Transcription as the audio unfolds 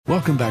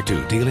Welcome back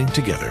to Dealing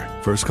Together.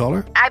 First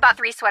caller? I bought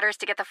 3 sweaters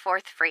to get the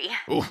 4th free.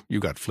 Oh, you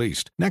got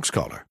fleeced. Next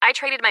caller? I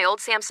traded my old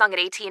Samsung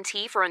at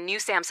AT&T for a new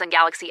Samsung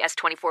Galaxy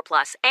S24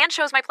 Plus and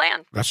chose my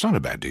plan. That's not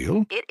a bad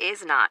deal. It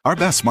is not. Our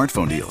best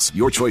smartphone deals.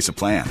 Your choice of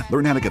plan.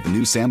 Learn how to get the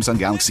new Samsung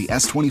Galaxy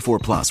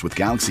S24 Plus with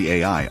Galaxy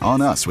AI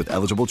on us with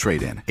eligible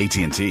trade-in.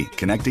 AT&T.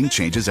 Connecting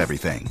changes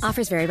everything.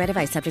 Offers vary by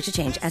device. Subject to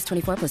change.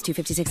 S24 plus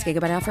 256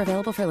 gigabyte offer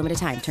available for a limited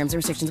time. Terms and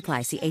restrictions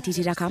apply. See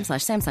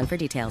att.com/Samsung for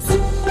details.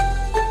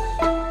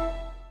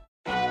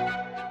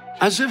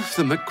 As if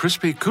the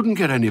McCrispy couldn't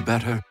get any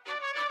better,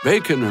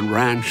 Bacon and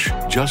Ranch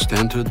just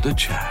entered the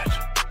chat.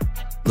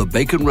 The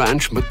Bacon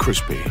Ranch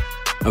McCrispy,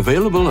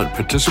 available at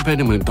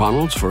participating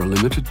McDonald's for a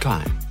limited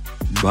time.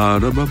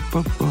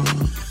 Ba-da-ba-ba-ba.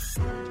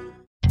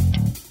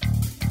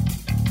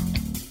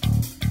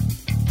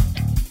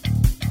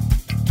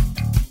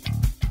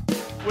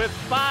 With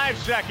 5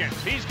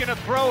 seconds, he's going to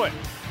throw it.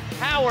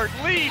 Howard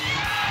leaps.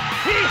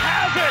 He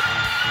has it.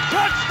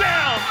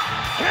 Touchdown,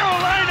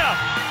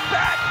 Carolina.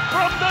 Back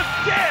from the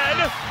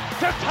dead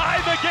to tie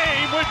the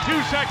game with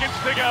 2 seconds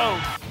to go.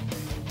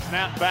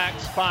 Snap back,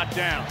 spot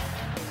down.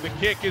 The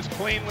kick is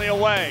cleanly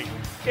away.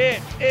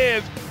 It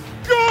is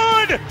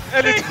good.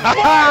 And Nick it's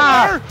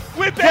Weiler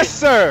with a Yes,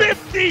 sir.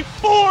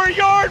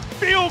 54-yard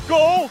field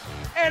goal.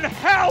 And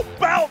how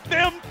about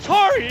them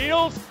Tar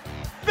Heels?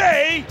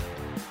 They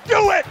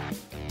do it.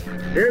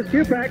 Here's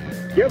Kupak.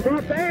 Gives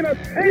off to Amos.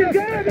 He's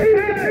got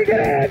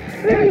it.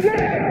 He's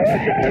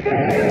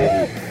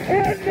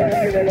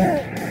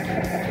Unbelievable.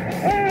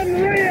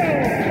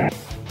 Unreal.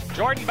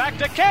 Jordan back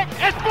to kick.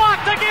 It's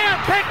blocked again.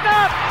 Picked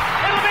up.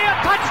 It'll be a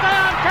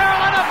touchdown,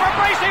 Carolina, for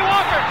Bracey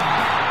Walker.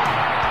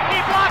 He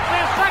blocks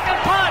his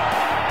second punt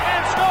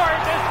and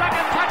scores his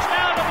second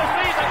touchdown of the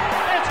season.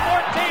 It's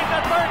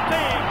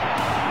 14-13.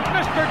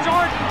 Mr.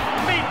 Jordan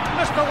beat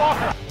Mr.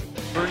 Walker.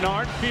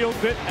 Bernard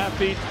fields it at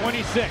the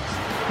 26.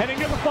 Heading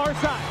to the far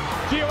side.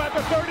 Gio at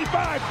the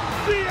 35.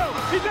 Gio,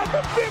 he's at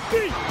the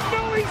 50.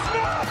 No, he's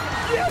not.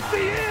 Yes,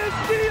 he is.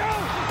 Gio,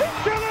 he's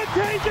going to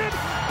take it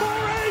for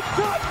a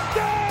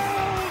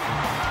touchdown.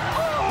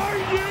 Are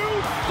you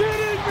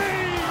kidding me?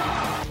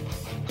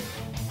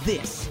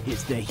 This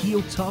is the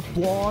Heel Tough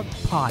Blog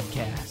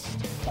Podcast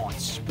on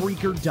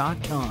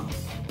Spreaker.com.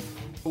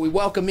 We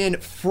welcome in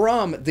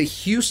from the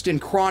Houston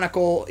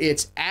Chronicle.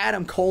 It's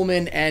Adam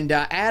Coleman. And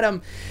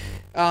Adam,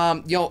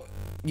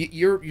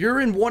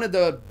 you're in one of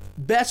the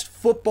best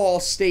football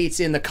states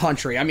in the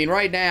country. I mean,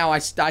 right now, I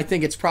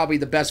think it's probably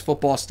the best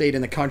football state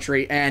in the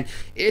country, and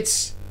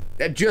it's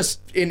just,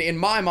 in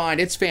my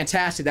mind, it's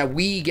fantastic that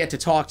we get to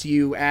talk to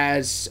you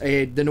as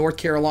the North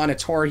Carolina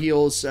Tar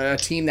Heels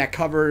team that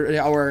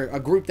or a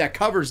group that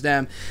covers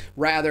them,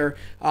 rather,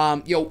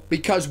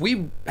 because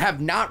we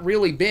have not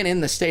really been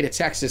in the state of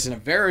Texas in a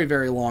very,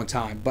 very long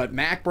time. But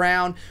Mac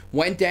Brown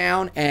went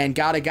down and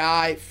got a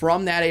guy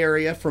from that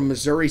area, from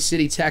Missouri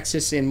City,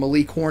 Texas, and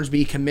Malik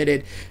Hornsby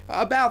committed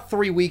about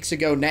 3 weeks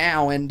ago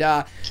now. And,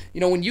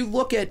 when you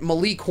look at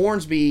Malik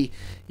Hornsby,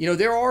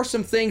 there are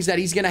some things that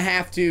he's going to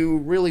have to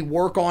really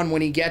work on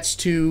when he gets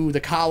to the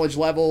college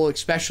level,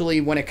 especially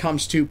when it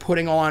comes to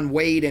putting on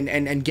weight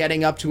and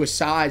getting up to a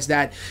size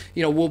that,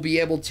 will be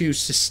able to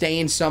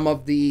sustain some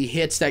of the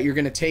hits that you're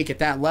going to take at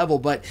that level.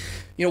 But,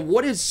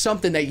 what is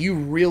something that you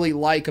really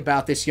like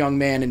about this young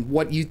man and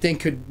what you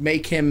think could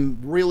make him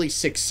really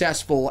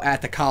successful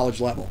at the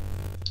college level?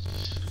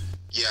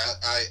 Yeah,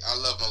 I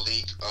love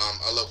Malik.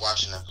 I love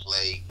watching him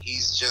play.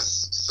 He's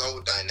just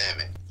so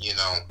dynamic,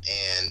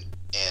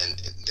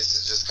 and this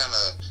is just kind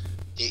of,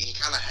 he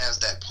kind of has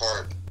that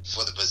part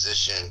for the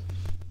position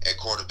at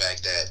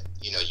quarterback that,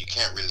 you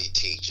can't really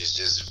teach. It's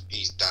just,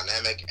 he's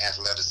dynamic,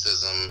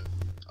 athleticism.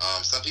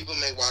 Some people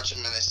may watch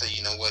him and they say,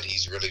 you know what,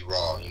 he's really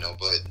raw,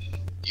 but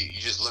you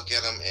just look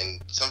at him,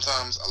 and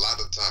sometimes, a lot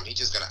of the time, he's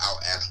just going to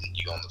out-athlete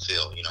you on the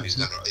field. He's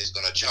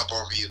gonna jump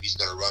over you, he's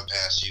going to run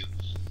past you,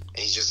 and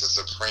he's just a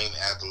supreme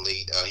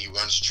athlete. He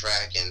runs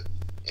track, and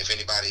if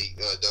anybody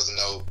doesn't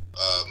know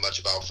much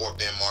about Fort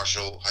Bend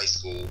Marshall High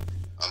School,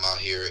 I'm out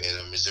here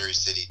in Missouri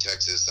City,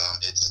 Texas.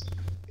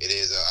 It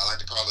is I like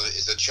to call it,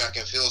 it's a track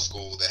and field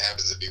school that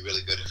happens to be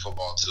really good at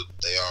football too.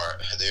 They are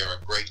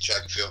a great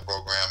track and field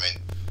program, and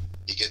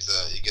he gets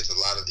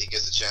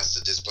a chance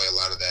to display a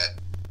lot of that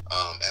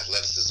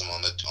athleticism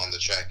on the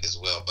track as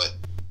well. But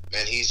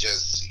man, he's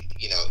just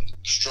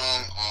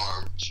strong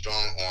arm,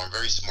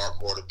 very smart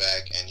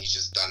quarterback, and he's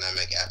just a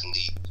dynamic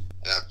athlete.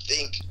 And I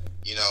think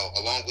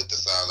along with the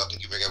size, I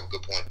think you bring up a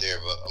good point there.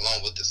 But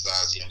along with the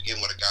size,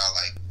 getting with a guy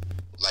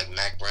like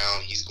Mac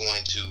Brown, he's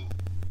going to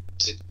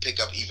pick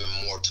up even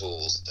more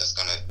tools that's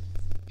going to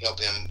help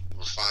him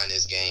refine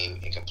his game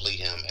and complete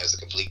him as a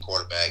complete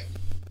quarterback.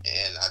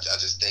 And I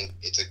just think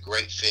it's a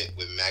great fit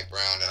with Mac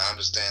Brown. And I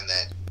understand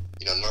that,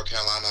 North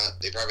Carolina,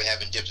 they probably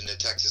haven't dipped into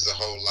Texas a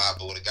whole lot,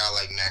 but with a guy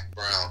like Mac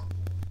Brown,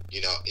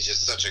 it's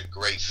just such a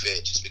great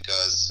fit just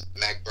because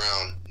Mac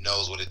Brown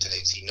knows what it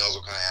takes. He knows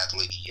what kind of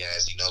athlete he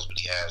has. He knows what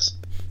he has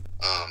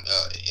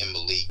in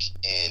Malik.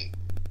 And,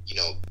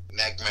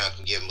 Mac Brown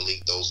can give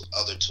Malik those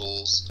other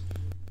tools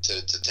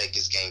to take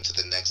his game to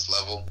the next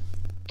level.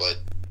 But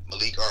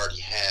Malik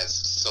already has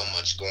so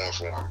much going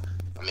for him.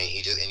 I mean,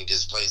 he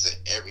just plays it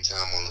every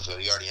time on the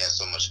field. He already has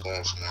so much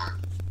going for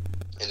him,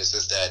 in the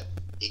sense that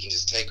he can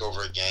just take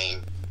over a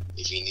game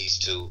if he needs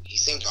to. He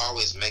seemed to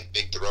always make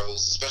big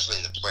throws, especially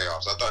in the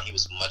playoffs. I thought he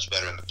was much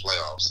better in the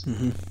playoffs,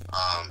 and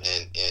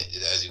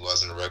as he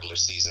was in the regular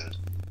season,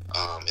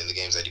 in the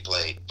games that he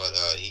played. But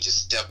he just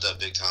stepped up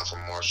big time for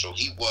Marshall.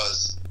 He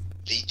was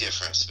the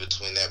difference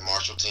between that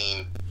Marshall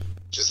team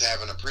just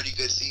having a pretty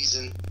good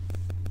season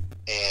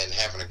and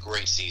having a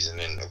great season.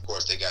 And, of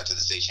course, they got to the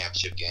state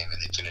championship game,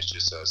 and they finished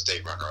as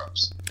state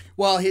runner-ups.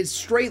 Well, his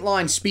straight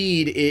line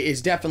speed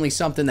is definitely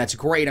something that's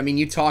great. I mean,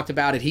 you talked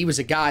about it. He was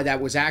a guy that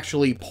was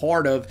actually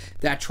part of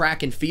that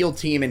track and field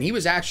team, and he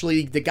was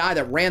actually the guy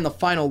that ran the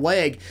final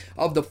leg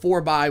of the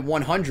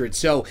 4x100.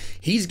 So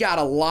he's got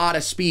a lot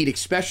of speed,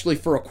 especially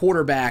for a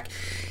quarterback.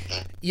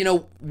 You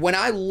know, when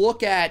I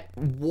look at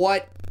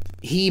what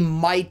he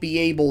might be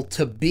able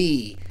to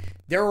be,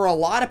 there are a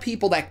lot of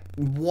people that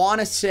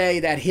want to say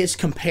that his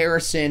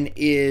comparison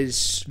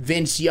is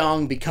Vince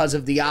Young because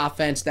of the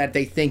offense that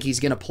they think he's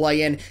going to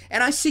play in.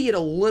 And I see it a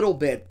little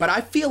bit, but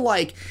I feel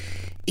like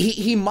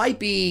he might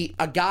be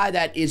a guy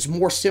that is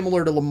more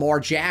similar to Lamar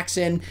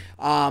Jackson.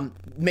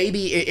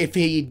 Maybe if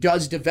he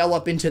does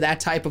develop into that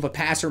type of a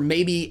passer,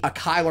 maybe a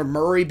Kyler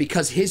Murray,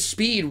 because his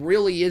speed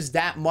really is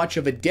that much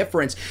of a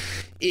difference.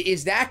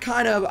 Is that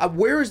kind of,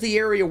 where is the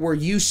area where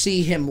you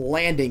see him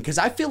landing? Because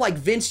I feel like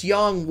Vince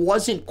Young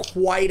wasn't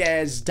quite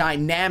as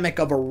dynamic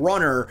of a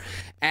runner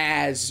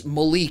as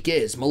Malik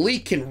is.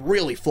 Malik can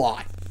really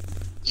fly.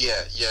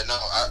 Yeah, no,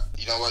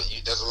 you know what?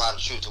 There's a lot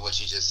of truth to what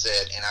you just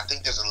said, and I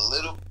think there's a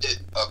little bit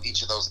of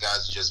each of those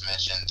guys you just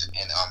mentioned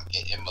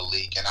in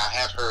Malik, and I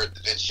have heard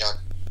Vince Young,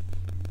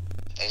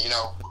 and you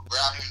know, we're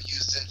out here in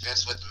Houston.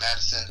 Vince went to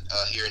Madison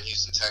here in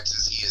Houston,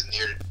 Texas. He is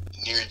near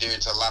and dear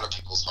to a lot of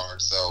people's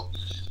hearts, so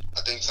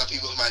I think some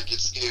people might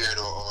get scared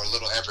or a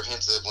little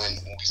apprehensive when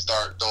we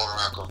start throwing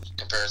around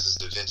comparisons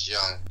to Vince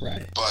Young.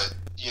 Right. But,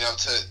 you know,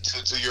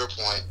 to your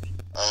point,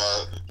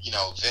 you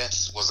know,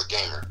 Vince was a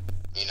gamer.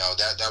 You know,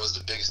 that was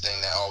the biggest thing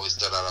that always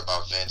stood out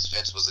about Vince.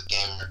 Vince was a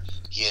gamer.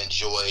 He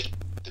enjoyed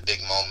the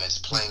big moments,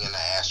 playing in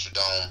the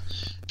Astrodome,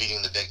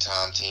 beating the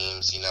big-time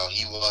teams. You know,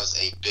 he was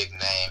a big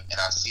name, and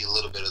I see a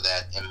little bit of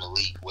that in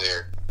Malik,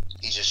 where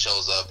he just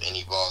shows up and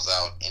he balls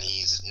out, and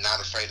he's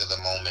not afraid of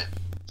the moment.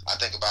 I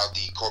think about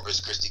the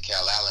Corpus Christi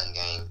Cal Allen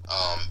game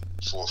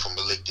for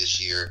Malik this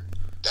year.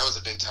 That was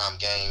a big-time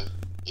game,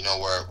 you know,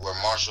 where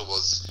Marshall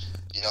was,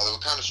 you know, they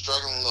were kind of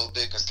struggling a little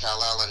bit because Cal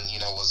Allen, you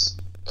know, was,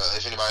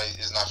 if anybody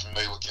is not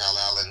familiar with Cal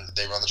Allen,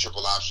 they run the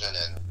triple option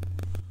and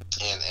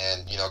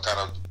you know, kind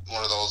of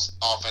one of those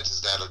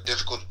offenses that are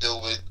difficult to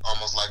deal with,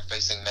 almost like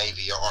facing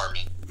Navy or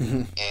Army.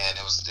 And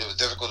it was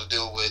difficult to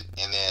deal with,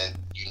 and then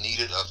you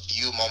needed a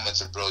few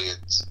moments of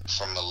brilliance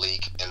from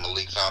Malik, and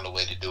Malik found a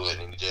way to do it,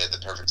 and he did at the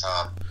perfect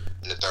time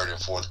in the third and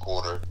fourth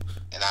quarter.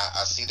 And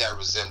I see that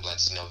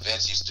resemblance. You know,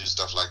 Vince used to do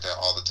stuff like that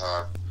all the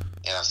time,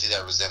 and I see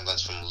that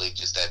resemblance from Malik,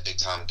 just that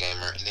big-time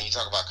gamer. And then you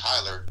talk about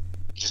Kyler,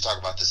 you just talk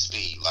about the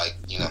speed. Like,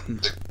 you know,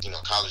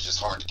 Kyler's just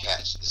hard to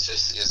catch.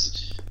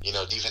 It's you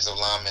know, defensive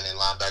linemen and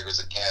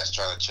linebackers are gas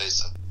trying to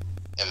chase him.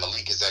 And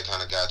Malik is that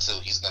kind of guy, too.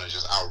 He's going to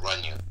just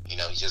outrun you. You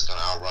know, he's just going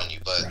to outrun you.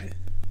 But,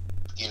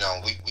 you know,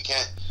 we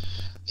can't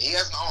 – he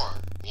has an arm.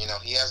 You know,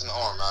 he has an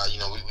arm. You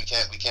know, we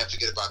can't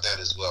forget about that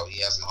as well. He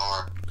has an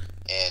arm,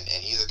 and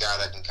he's a guy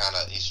that can kind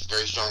of – he's a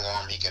very strong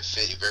arm. He can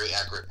fit – he's a very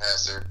accurate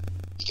passer.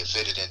 He can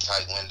fit it in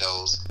tight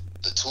windows.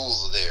 The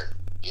tools are there.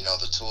 You know,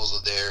 the tools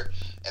are there.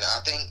 And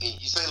I think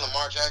you say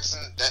Lamar Jackson,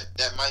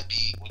 that might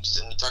be, when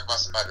you talk about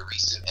somebody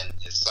recent and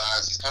his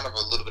size, he's kind of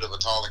a little bit of a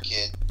taller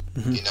kid.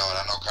 You know, and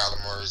I know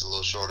Kyler Murray's a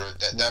little shorter.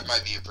 That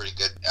might be a pretty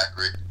good,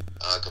 accurate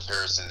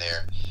comparison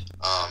there.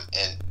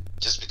 And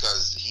just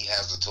because he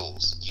has the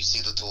tools. You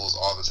see the tools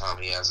all the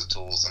time. He has the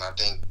tools. And I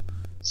think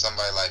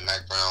somebody like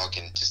Mac Brown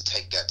can just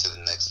take that to the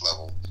next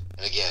level.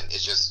 And again,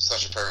 it's just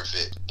such a perfect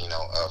fit, you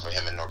know, for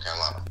him in North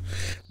Carolina.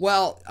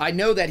 Well, I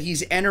know that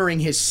he's entering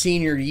his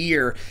senior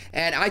year,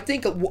 and I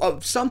think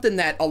something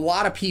that a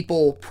lot of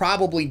people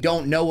probably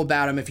don't know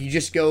about him, if you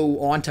just go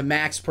on to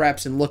Max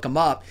Preps and look him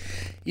up,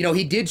 you know,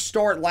 he did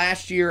start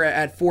last year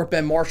at Fort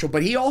Bend Marshall,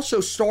 but he also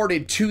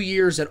started 2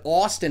 years at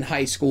Austin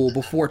High School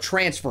before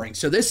transferring.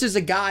 So this is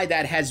a guy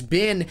that has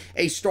been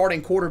a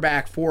starting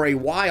quarterback for a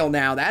while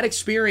now. That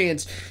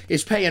experience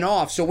is paying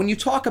off. So when you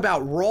talk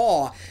about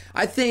raw,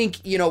 I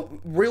think, you know,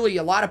 really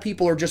a lot of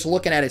people are just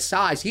looking at his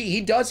size.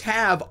 He does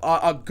have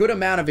a good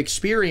amount of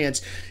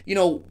experience. You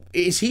know,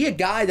 is he a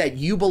guy that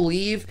you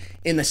believe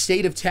in the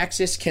state of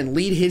Texas can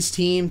lead his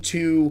team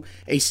to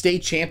a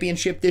state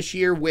championship this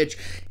year, which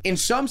in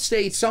some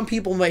states, some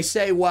people may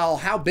say, well,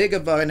 how big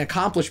of an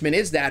accomplishment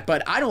is that?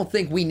 But I don't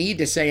think we need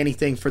to say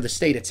anything for the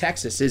state of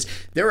Texas. Is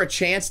there a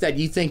chance that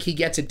you think he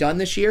gets it done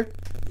this year?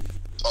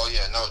 Oh,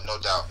 yeah, no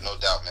doubt, man.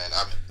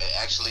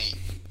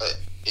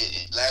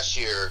 Last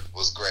year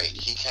was great.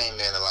 He came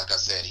in, and like I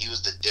said, he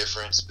was the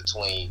difference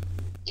between,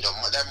 you know,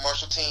 that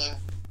Marshall team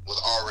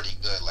was already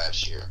good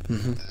last year.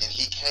 And then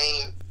he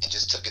came and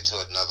just took it to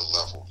another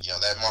level. You know,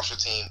 that Marshall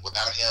team,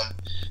 without him,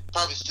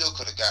 probably still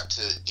could have got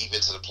to deep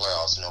into the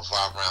playoffs,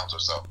 5 rounds or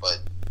so. But,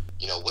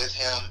 with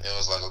him, it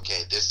was like,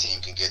 okay, this team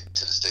can get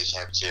to the state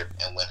championship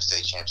and win a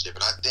state championship.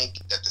 And I think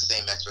that the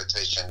same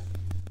expectation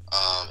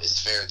is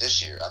fair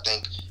this year. I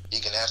think he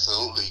can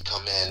absolutely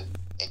come in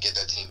and get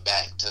that team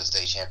back to the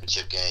state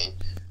championship game.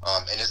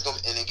 And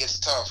it gets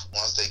tough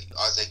as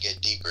they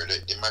get deeper.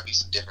 There might be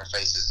some different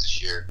faces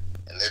this year,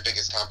 and their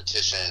biggest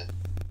competition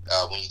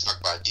when you talk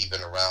about deep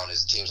and around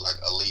is teams like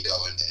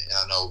Alito, and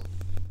I know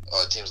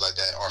teams like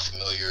that are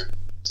familiar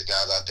to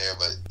guys out there.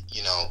 But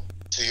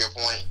to your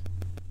point,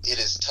 it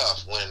is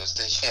tough winning a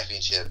state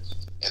championship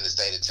in the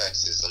state of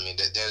Texas. I mean,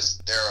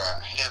 there are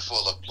a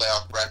handful of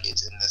playoff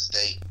brackets in the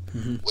state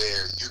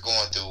where you're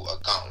going through a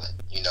gauntlet,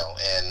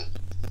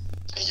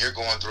 and you're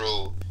going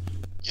through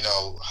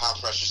high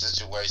pressure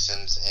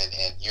situations,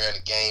 and you're in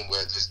a game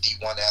where there's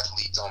D1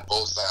 athletes on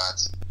both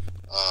sides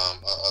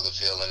of the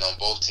field, and on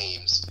both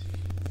teams.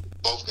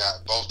 Both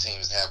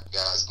teams have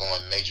guys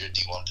going major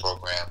D1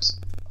 programs,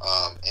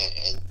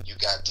 and you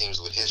got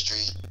teams with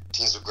history,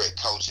 teams with great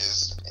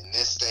coaches. In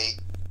this state,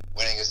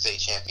 winning a state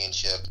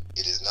championship,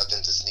 it is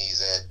nothing to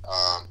sneeze at.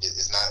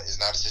 It's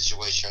not a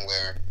situation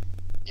where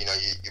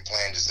you're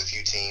playing just a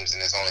few teams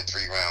and there's only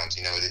 3 rounds.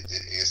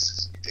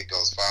 It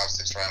goes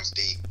 5-6 rounds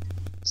deep.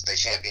 State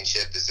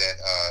championship is at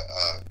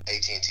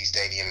AT&T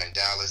Stadium in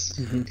Dallas.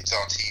 It's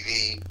on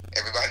TV.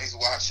 Everybody's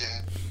watching.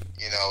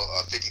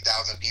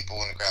 50,000 people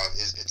in the crowd.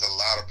 It's a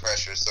lot of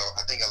pressure. So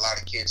I think a lot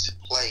of kids who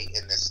play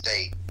in this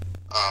state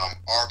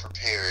are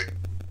prepared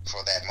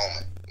for that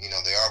moment.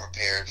 They are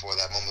prepared for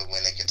that moment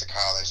when they get to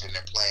college and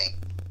they're playing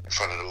in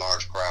front of the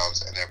large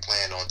crowds and they're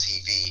playing on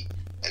TV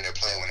and they're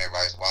playing when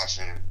everybody's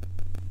watching.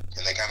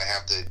 And they kind of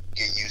have to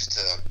get used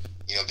to,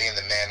 being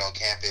the man on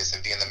campus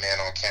and being the man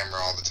on camera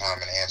all the time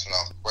and answering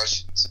all the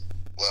questions.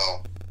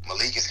 Well,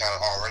 Malik is kind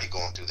of already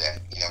going through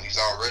that. He's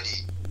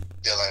already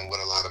dealing with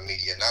a lot of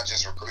media, not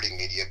just recruiting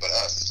media, but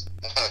us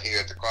here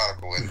at the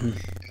Chronicle and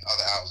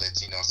other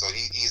outlets. So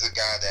he's a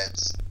guy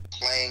that's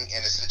playing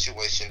in a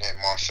situation at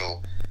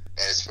Marshall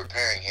that is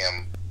preparing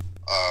him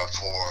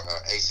for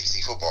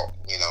ACC football,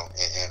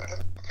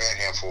 and preparing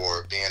him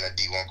for being a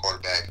D1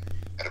 quarterback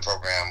at a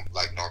program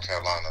like North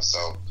Carolina.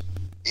 So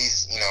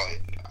he's,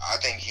 I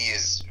think he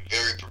is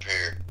very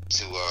prepared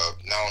to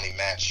not only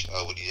match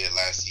what he did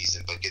last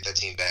season, but get that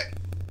team back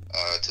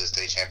to the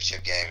state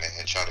championship game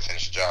and try to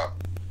finish the job.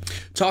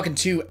 Talking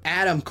to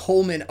Adam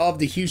Coleman of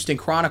the Houston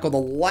Chronicle, the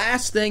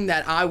last thing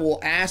that I will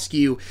ask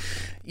you,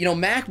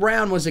 Mack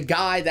Brown was a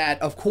guy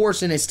that, of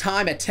course, in his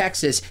time at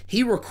Texas,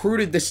 he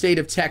recruited the state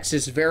of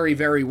Texas very,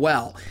 very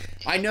well.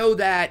 I know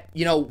that,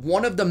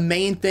 one of the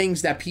main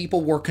things that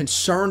people were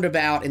concerned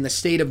about in the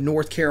state of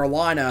North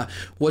Carolina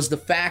was the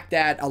fact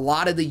that a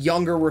lot of the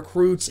younger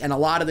recruits and a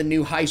lot of the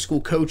new high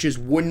school coaches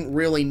wouldn't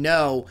really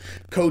know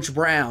Coach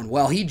Brown.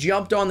 Well, he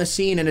jumped on the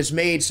scene and has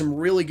made some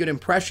really good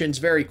impressions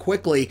very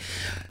quickly.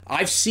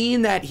 I've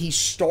seen that he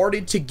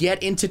started to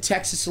get into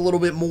Texas a little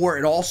bit more.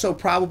 It also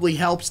probably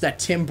helps that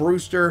Tim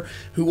Brewster,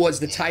 who was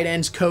the tight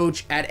ends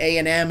coach at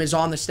A&M, is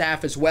on the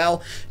staff as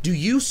well. Do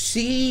you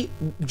see,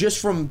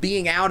 just from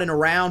being out and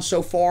around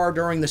so far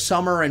during the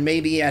summer and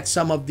maybe at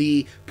some of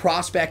the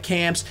prospect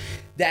camps,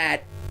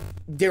 that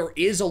there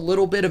is a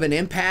little bit of an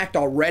impact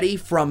already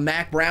from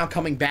Mack Brown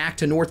coming back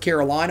to North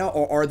Carolina?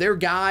 Or are there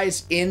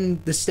guys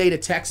in the state of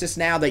Texas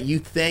now that you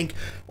think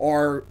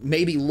are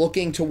maybe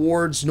looking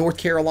towards North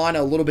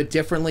Carolina a little bit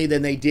differently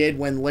than they did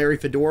when Larry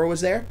Fedora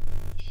was there?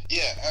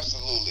 Yeah,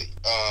 absolutely.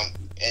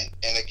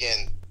 And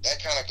again,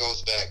 that kind of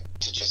goes back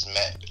to just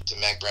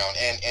Mack Brown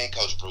and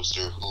Coach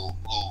Brewster, who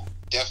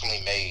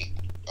definitely made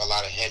a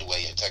lot of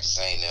headway in Texas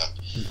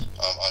A&M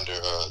under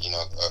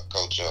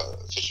Coach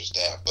Fisher's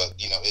staff. But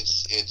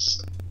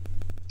it's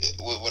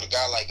with a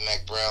guy like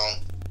Mack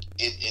Brown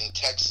in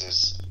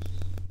Texas,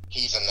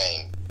 he's a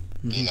name.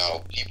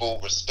 People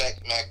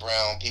respect Mack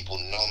Brown. People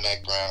know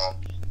Mack Brown.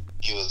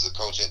 He was a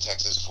coach at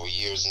Texas for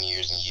years and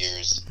years and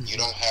years. You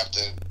don't have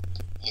to,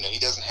 he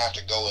doesn't have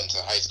to go into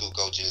high school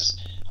coach's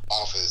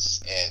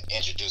office and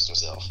introduce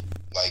himself.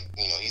 Like,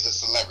 he's a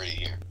celebrity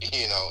here,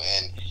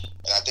 and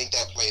I think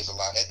that plays a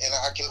lot. And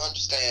I can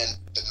understand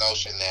the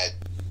notion that,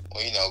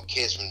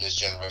 kids from this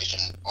generation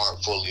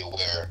aren't fully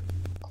aware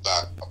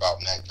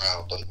about Mack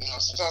Brown. But,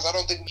 sometimes I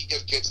don't think we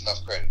give kids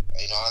enough credit.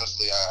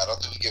 Honestly, I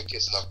don't think we give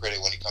kids enough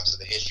credit when it comes to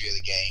the history of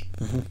the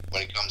game,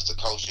 when it comes to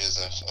coaches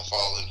and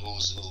following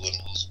who's who and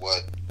who's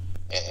what,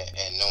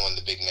 and knowing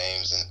the big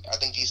names. And I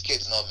think these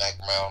kids know Mack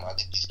Brown. I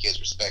think these kids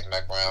respect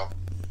Mack Brown.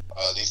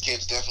 These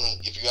kids definitely,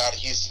 if you're out of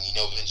Houston, you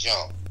know Vince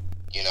Young.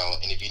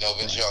 And if you know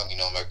Vince Young, you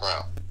know Mack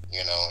Brown.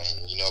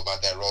 And you know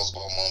about that Rose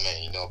Bowl moment,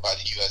 and you know about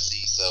the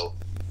USC. So,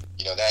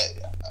 that,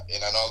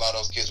 and I know a lot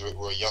of those kids were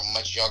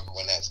much younger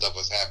when that stuff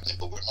was happening,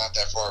 but we're not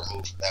that far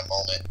removed from that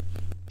moment.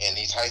 And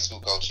these high school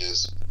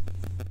coaches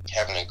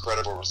have an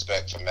incredible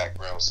respect for Mack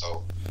Brown.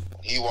 So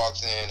he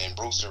walks in, and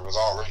Brewster was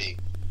already,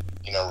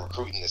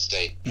 recruiting the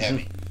state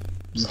heavy.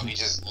 So he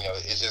just,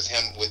 it's just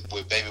him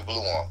with baby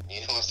blue on,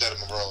 instead of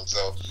maroon.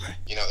 So,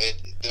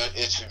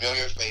 it's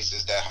familiar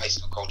faces that high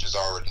school coaches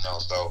already know.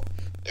 So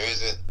there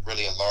isn't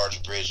really a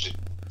large bridge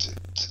to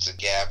it's a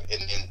gap,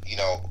 and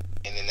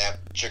then that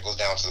trickles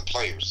down to the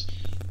players.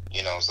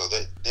 So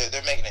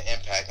they're making an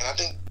impact, and I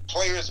think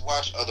players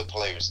watch other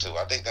players too.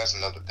 I think that's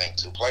another thing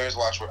too. Players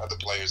watch where other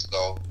players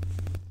go,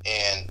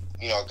 and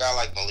a guy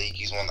like Malik,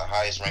 he's one of the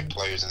highest ranked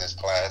players in this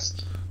class.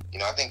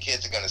 I think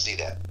kids are going to see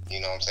that.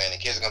 You know what I'm saying? The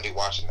kids are going to be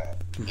watching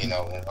that. And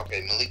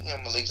okay,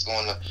 Malik's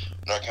going to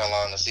North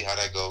Carolina. See how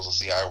that goes. We'll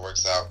see how it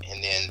works out,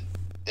 and then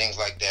things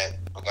like that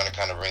are going to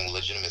kind of bring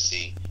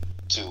legitimacy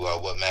to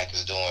what Mac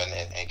is doing,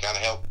 and kind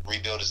of help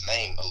rebuild his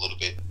name a little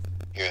bit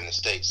here in the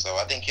States. So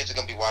I think kids are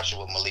going to be watching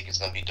what Malik is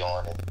going to be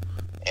doing,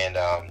 and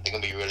they're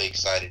going to be really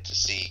excited to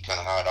see kind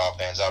of how it all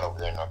pans out over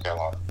there in North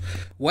Carolina.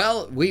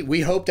 Well, we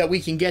hope that we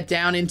can get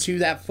down into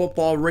that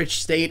football-rich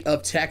state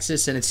of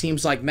Texas, and it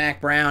seems like Mac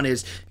Brown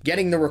is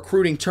getting the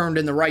recruiting turned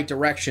in the right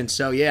direction.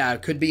 So, yeah,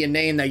 it could be a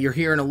name that you're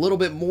hearing a little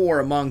bit more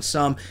among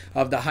some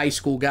of the high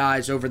school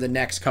guys over the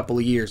next couple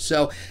of years.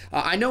 So,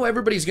 I know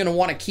everybody's going to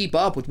want to keep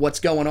up with what's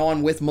going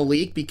on with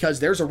Malik,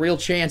 because there's a real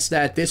chance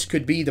that this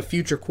could be the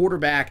future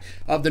quarterback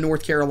of the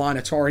North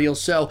Carolina Tar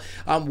Heels. So,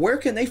 where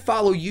can they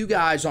follow you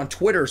guys on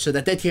Twitter so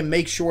that they can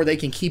make sure they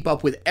can keep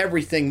up with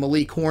everything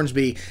Malik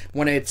Hornsby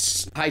when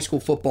it's high school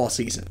football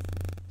season?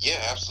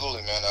 Yeah,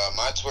 absolutely, man.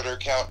 My Twitter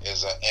account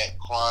is at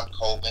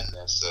Coleman.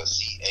 That's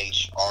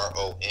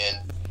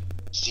ChronColeman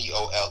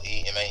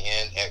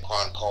at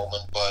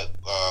Coleman. But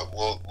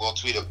we'll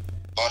tweet a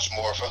bunch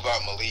more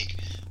about Malik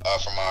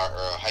from our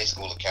high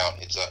school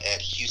account. It's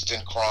at Houston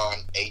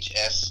Cron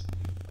HS.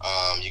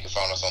 You can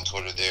find us on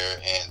Twitter there,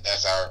 and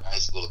that's our high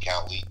school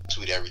account. We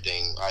tweet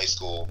everything high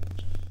school,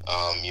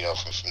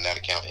 from that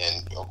account.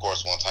 And of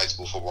course, once high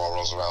school football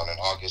rolls around in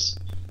August,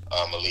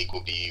 Malik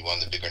will be one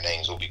of the bigger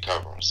names we'll be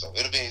covering. So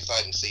it'll be an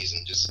exciting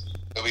season.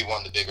 It'll be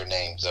one of the bigger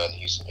names in the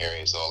Houston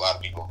area. So a lot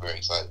of people are very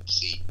excited to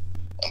see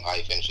how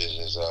he finishes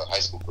his high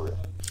school career.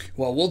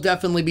 Well, we'll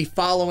definitely be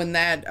following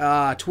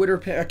that Twitter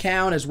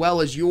account as well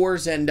as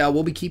yours, and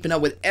we'll be keeping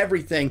up with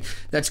everything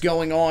that's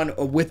going on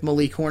with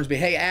Malik Hornsby.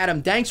 Hey,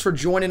 Adam, thanks for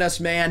joining us,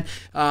 man.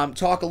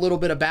 Talk a little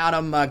bit about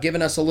him,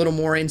 giving us a little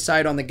more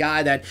insight on the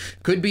guy that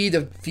could be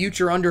the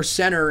future under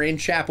center in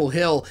Chapel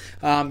Hill.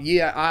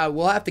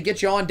 We'll have to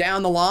get you on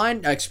down the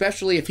line,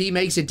 especially if he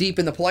makes it deep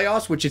in the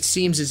playoffs, which it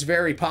seems is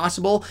very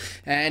possible.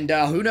 And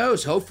who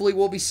knows? Hopefully,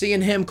 we'll be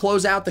seeing him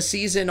close out the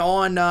season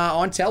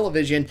on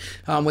television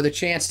with a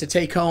chance to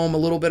take home a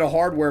little bit of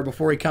hardware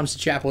before he comes to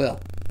Chapel Hill.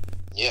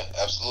 Yeah,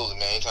 absolutely,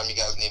 man. Anytime you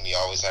guys need me,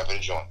 always happy to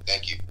join.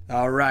 Thank you.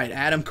 All right,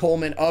 Adam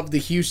Coleman of the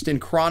Houston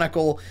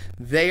Chronicle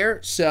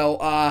there. So,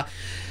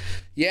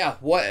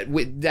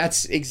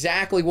 that's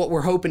exactly what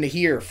we're hoping to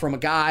hear from a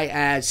guy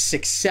as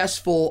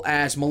successful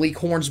as Malik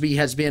Hornsby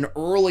has been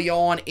early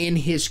on in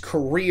his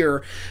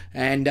career.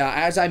 And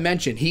as I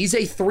mentioned, he's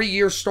a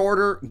 3-year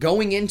starter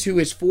going into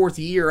his 4th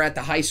year at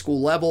the high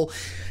school level.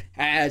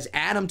 As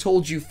Adam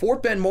told you,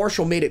 Fort Bend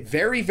Marshall made it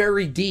very,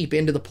 very deep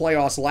into the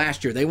playoffs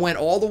last year. They went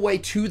all the way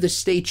to the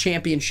state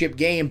championship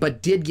game,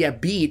 but did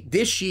get beat.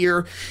 This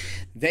year,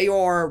 they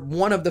are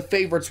one of the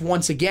favorites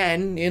once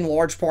again, in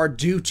large part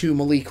due to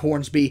Malik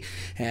Hornsby.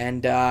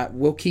 And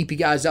we'll keep you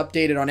guys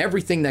updated on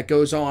everything that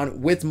goes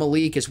on with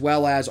Malik, as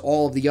well as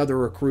all of the other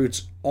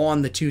recruits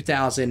on the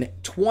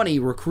 2020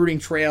 recruiting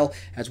trail,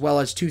 as well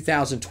as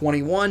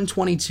 2021,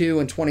 22,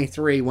 and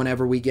 23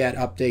 whenever we get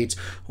updates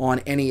on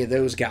any of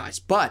those guys.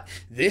 But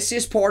this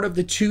is part of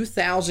the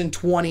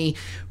 2020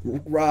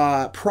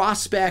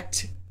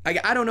 prospect.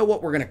 I don't know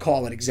what we're going to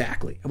call it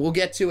exactly. And we'll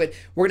get to it.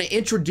 We're going to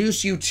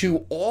introduce you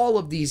to all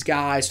of these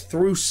guys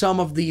through some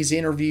of these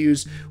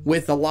interviews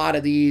with a lot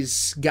of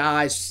these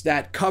guys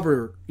that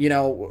cover,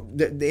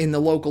 in the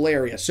local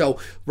area. So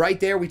right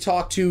there, we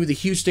talked to the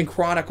Houston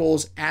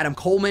Chronicle's Adam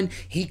Coleman.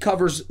 He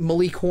covers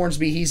Malik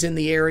Hornsby. He's in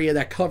the area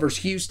that covers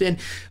Houston.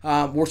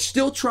 We're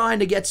still trying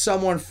to get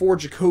someone for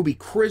Jacoby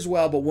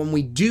Criswell, but when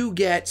we do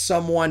get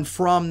someone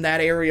from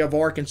that area of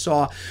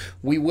Arkansas,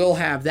 we will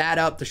have that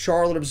up. The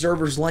Charlotte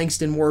Observer's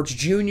Langston Works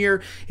Jr.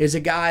 is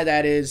a guy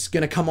that is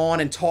going to come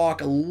on and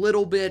talk a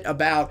little bit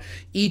about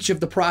each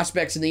of the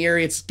prospects in the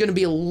area. It's going to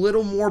be a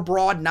little more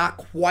broad, not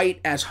quite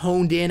as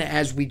honed in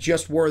as we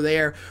just were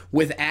there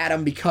with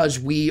Adam, because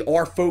we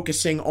are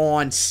focusing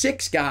on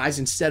 6 guys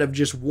instead of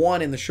just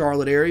 1 in the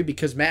Charlotte area,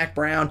 because Mac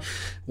Brown,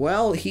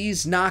 well,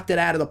 he's knocked it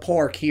out of the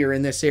park here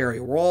in this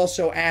area. We'll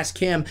also ask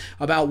him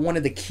about one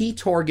of the key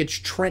targets,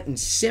 Trenton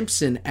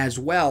Simpson, as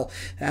well.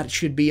 That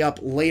should be up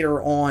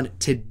later on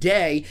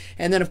today.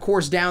 And then, of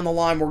course, down the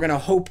line, we're going to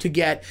hope to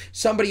get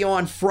somebody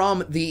on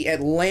from the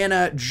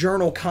Atlanta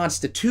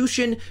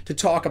Journal-Constitution to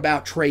talk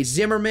about Trey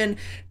Zimmerman,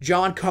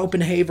 John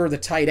Copenhaver, the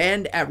tight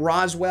end at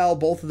Roswell.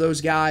 Both of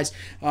those guys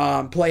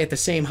play at the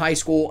same high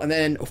school. And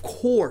then, of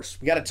course,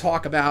 we got to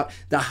talk about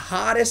the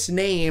hottest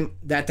name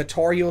that the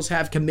Tar Heels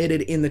have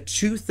committed in the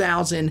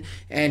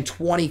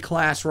 2020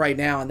 class right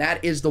now, and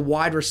that is the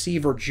wide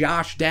receiver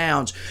Josh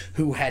Downs,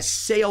 who has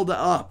sailed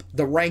up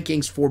the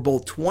rankings for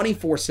both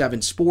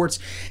 24/7 Sports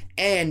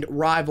and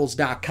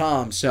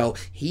Rivals.com. So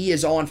he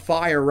is on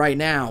fire right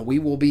now. We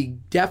will be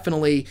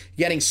definitely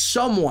getting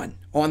someone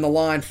on the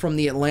line from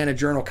the Atlanta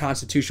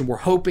Journal-Constitution. We're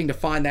hoping to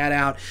find that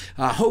out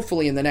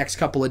hopefully in the next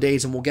couple of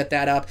days, and we'll get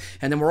that up.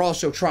 And then we're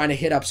also trying to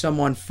hit up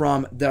someone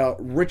from the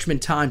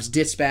Richmond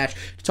Times-Dispatch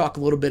to talk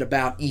a little bit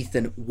about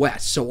Ethan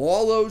West. So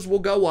all those will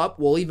go up.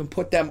 We'll even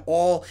put them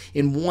all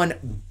in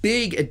one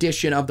big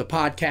edition of the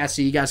podcast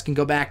so you guys can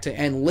go back to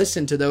and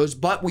listen to those.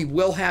 But we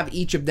will have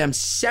each of them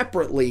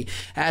separately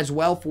as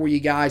well for you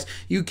guys.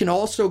 You can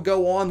also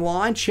go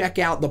online, check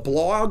out the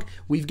blog.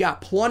 We've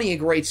got plenty of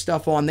great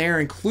stuff on there,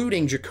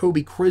 including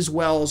Jacoby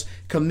Criswell's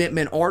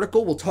commitment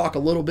article. We'll talk a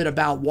little bit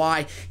about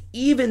why,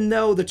 even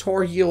though the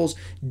Tar Heels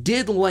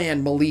did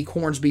land Malik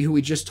Hornsby, who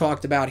we just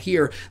talked about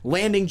here,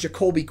 landing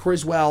Jacoby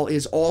Criswell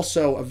is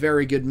also a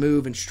very good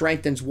move and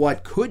strengthens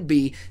what could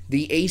be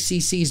the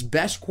ACC's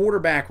best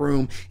quarterback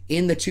room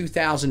in the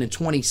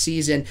 2020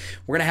 season.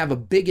 We're going to have a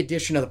big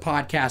edition of the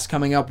podcast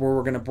coming up where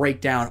we're going to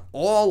break down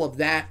all of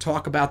that,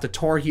 talk about the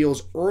Tar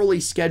Heels' early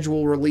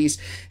schedule release,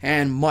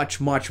 and much,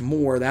 much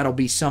more. That'll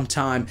be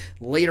sometime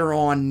later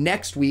on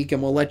next week,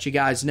 and we'll let you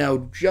guys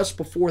know just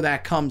before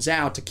that comes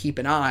out to keep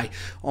an eye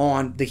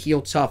on the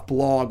Heel Tough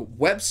Blog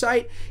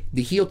website,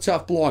 the Heel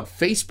Tough Blog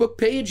Facebook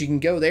page. You can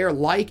go there,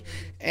 like,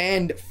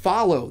 and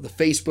follow the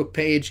Facebook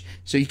page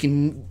so you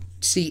can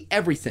see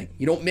everything.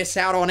 You don't miss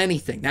out on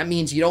anything. That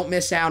means you don't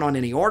miss out on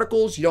any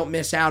articles, you don't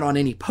miss out on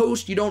any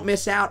posts, you don't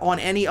miss out on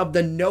any of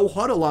the No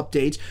Huddle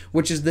updates,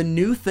 which is the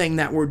new thing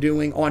that we're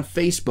doing on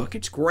Facebook.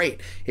 It's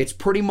great. It's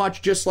pretty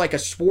much just like a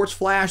sports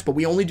flash, but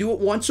we only do it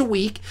once a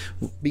week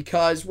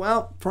because,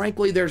 well,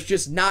 frankly, there's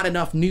just not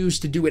enough news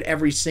to do it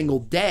every single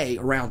day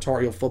around Tar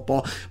Heel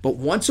football. But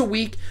once a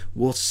week,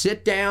 we'll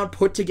sit down,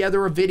 put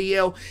together a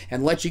video,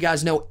 and let you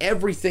guys know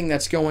everything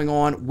that's going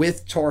on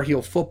with Tar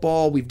Heel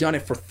football. We've done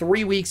it for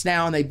 3 weeks now,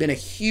 and they've been a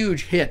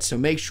huge hit, so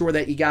make sure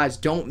that you guys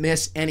don't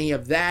miss any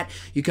of that.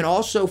 You can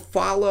also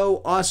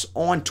follow us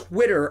on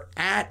Twitter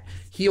at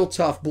Heel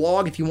Tough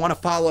Blog. If you want to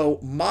follow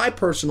my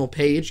personal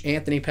page,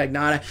 Anthony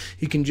Pagnotta,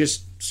 you can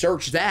just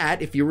search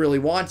that if you really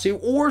want to,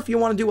 or if you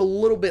want to do a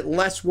little bit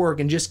less work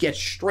and just get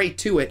straight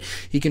to it,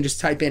 you can just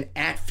type in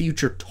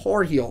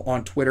 @FutureTarHeel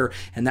on Twitter,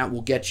 and that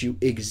will get you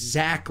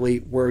exactly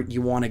where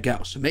you want to go.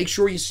 So make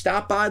sure you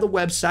stop by the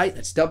website.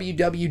 That's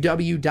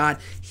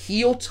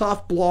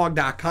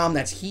www.HeelToughBlog.com.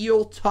 That's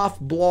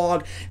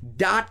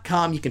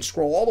HeelToughBlog.com. You can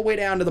scroll all the way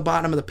down to the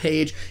bottom of the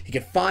page. You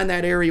can find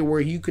that area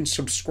where you can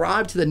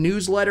subscribe to the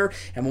newsletter,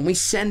 and when we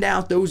send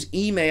out those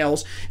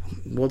emails,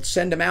 we'll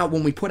send them out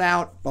when we put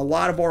out a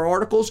lot of our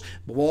articles.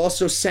 But we'll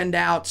also send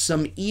out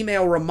some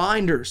email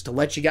reminders to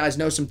let you guys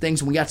know some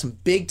things. And we got some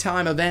big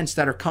time events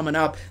that are coming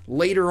up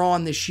later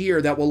on this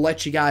year that we'll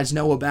let you guys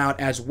know about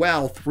as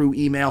well through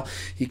email.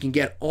 You can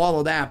get all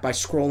of that by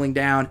scrolling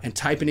down and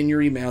typing in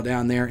your email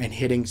down there and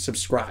hitting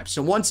subscribe.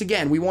 So once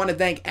again, we want to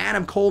thank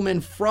Adam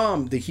Coleman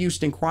from the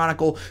Houston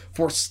Chronicle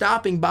for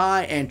stopping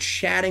by and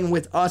chatting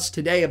with us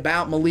today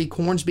about Malik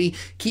Hornsby.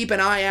 Keep an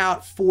eye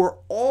out for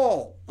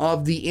all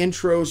of the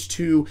intros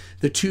to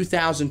the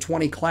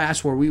 2020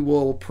 class, where we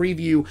will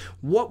preview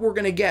what we're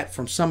going to get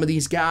from some of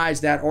these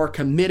guys that are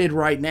committed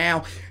right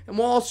now. And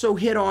we'll also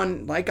hit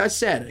on, like I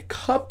said, a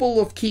couple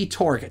of key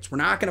targets. We're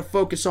not going to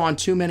focus on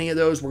too many of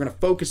those. We're going to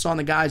focus on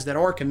the guys that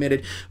are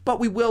committed, but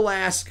we will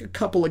ask a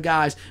couple of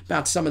guys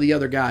about some of the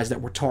other guys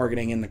that we're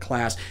targeting in the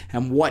class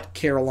and what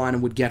Carolina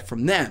would get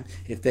from them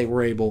if they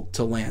were able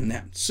to land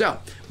them. So,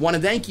 want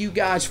to thank you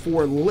guys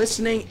for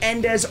listening,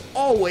 and as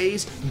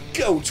always,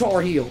 go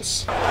Tar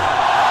Heels!